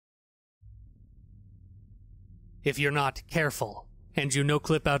if you're not careful, and you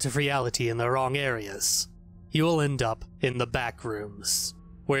no-clip out of reality in the wrong areas, you'll end up in the Backrooms,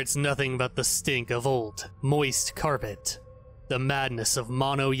 where it's nothing but the stink of old, moist carpet, the madness of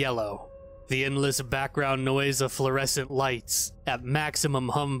mono yellow, the endless background noise of fluorescent lights at maximum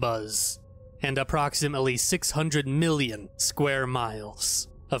humbuzz, and approximately 600 million square miles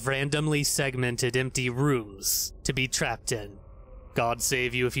of randomly segmented empty rooms to be trapped in. God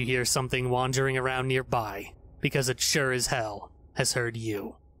save you if you hear something wandering around nearby, because it sure as hell has heard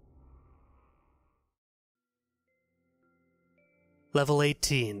you. Level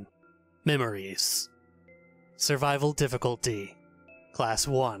 18. Memories. Survival difficulty. Class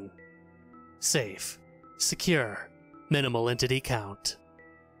 1. Safe. Secure. Minimal entity count.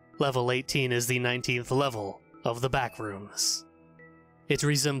 Level 18 is the 19th level of the Backrooms. It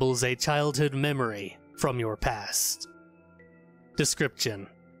resembles a childhood memory from your past. Description.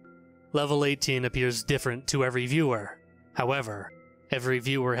 Level 18 appears different to every viewer. However, every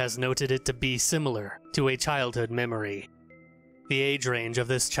viewer has noted it to be similar to a childhood memory. The age range of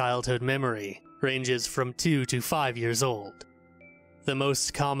this childhood memory ranges from 2 to 5 years old. The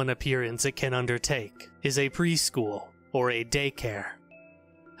most common appearance it can undertake is a preschool or a daycare.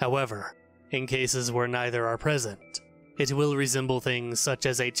 However, in cases where neither are present, it will resemble things such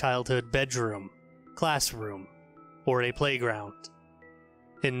as a childhood bedroom, classroom, or a playground.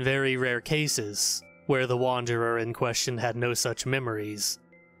 In very rare cases, where the wanderer in question had no such memories,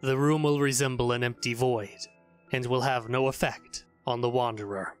 the room will resemble an empty void, and will have no effect on the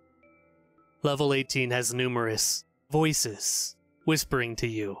wanderer. Level 18 has numerous voices whispering to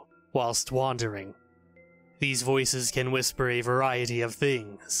you whilst wandering. These voices can whisper a variety of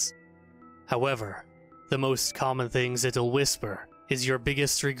things. However, the most common things it'll whisper is your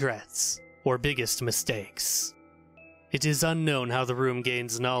biggest regrets or biggest mistakes. It is unknown how the room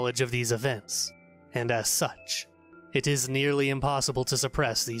gains knowledge of these events, and as such, it is nearly impossible to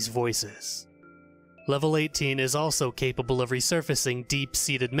suppress these voices. Level 18 is also capable of resurfacing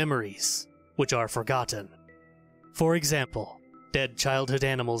deep-seated memories, which are forgotten. For example, dead childhood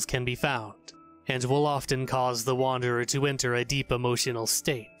animals can be found, and will often cause the wanderer to enter a deep emotional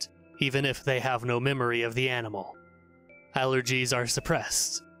state, even if they have no memory of the animal. Allergies are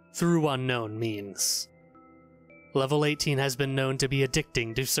suppressed through unknown means. Level 18 has been known to be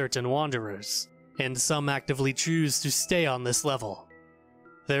addicting to certain wanderers, and some actively choose to stay on this level.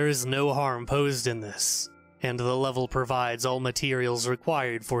 There is no harm posed in this, and the level provides all materials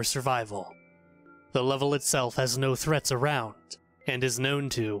required for survival. The level itself has no threats around, and is known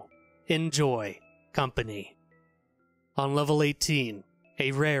to enjoy company. On level 18,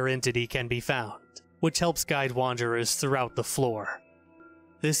 a rare entity can be found, which helps guide wanderers throughout the floor.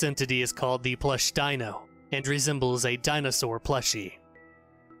 This entity is called the Plush Dino, and resembles a dinosaur plushie.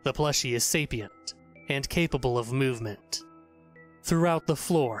 The plushie is sapient, and capable of movement. Throughout the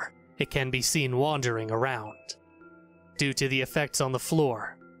floor, it can be seen wandering around. Due to the effects on the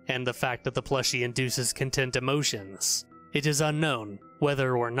floor, and the fact that the plushie induces content emotions, it is unknown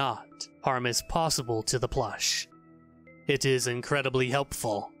whether or not harm is possible to the plush. It is incredibly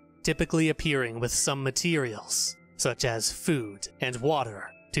helpful, typically appearing with some materials, such as food and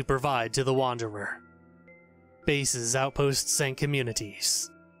water, to provide to the wanderer. Bases, outposts, and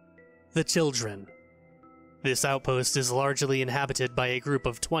communities. The children. This outpost is largely inhabited by a group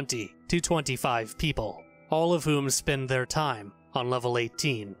of 20 to 25 people, all of whom spend their time on level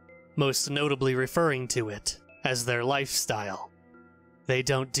 18, most notably referring to it as their lifestyle. They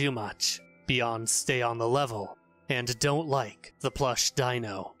don't do much beyond stay on the level, and don't like the Plush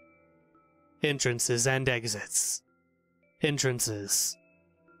Dino. Entrances and exits. Entrances.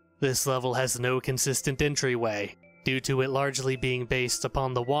 This level has no consistent entryway, due to it largely being based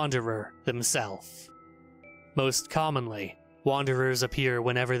upon the wanderer themselves. Most commonly, wanderers appear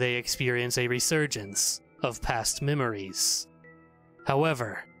whenever they experience a resurgence of past memories.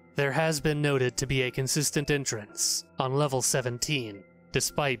 However, there has been noted to be a consistent entrance on level 17,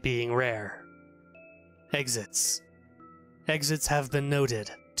 despite being rare. Exits. Exits have been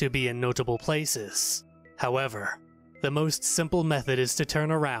noted to be in notable places. However, the most simple method is to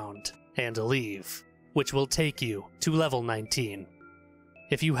turn around and leave, which will take you to level 19.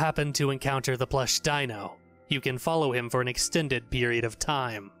 If you happen to encounter the Plush Dino, you can follow him for an extended period of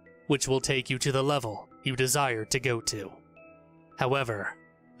time, which will take you to the level you desire to go to. However,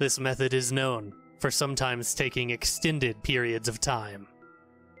 this method is known for sometimes taking extended periods of time,